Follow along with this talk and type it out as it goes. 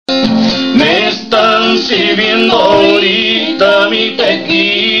están sirviendo ahorita mi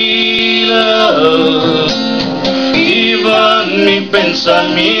tequila y van mi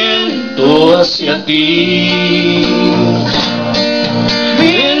pensamiento hacia ti.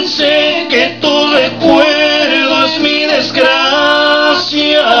 Bien sé que tu recuerdo es mi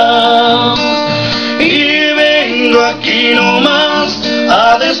desgracia y vengo aquí nomás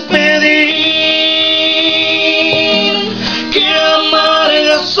a despedir. Qué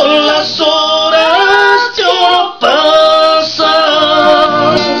amargas son las horas que uno pasa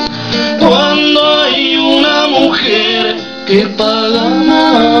cuando hay una mujer que paga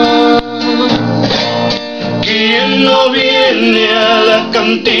más. ¿Quién no viene a la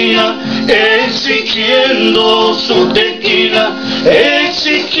cantina exigiendo su tequila,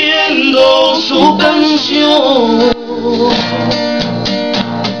 exigiendo su canción?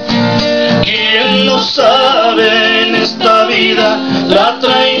 ¿Quién no sabe en esta vida la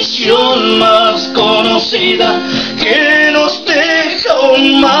traición más conocida que nos deja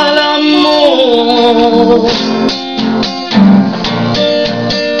un mal amor?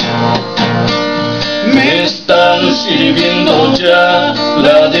 Me están sirviendo ya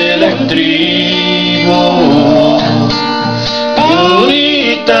la del estribo.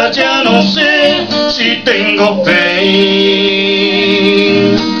 Ahorita ya no sé si tengo fe.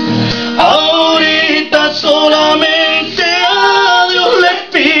 Ahorita solamente a Dios le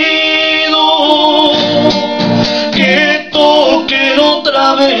pido que toquen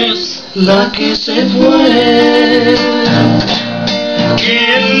otra vez la que se fue.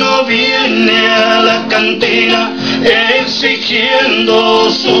 ¿Quién no viene a la cantina exigiendo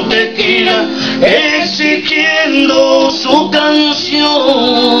su tequila, exigiendo su canción?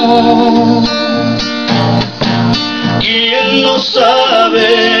 ¿Quién no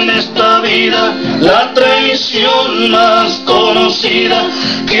sabe en esta vida la traición más conocida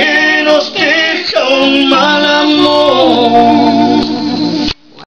que nos deja un mal amor?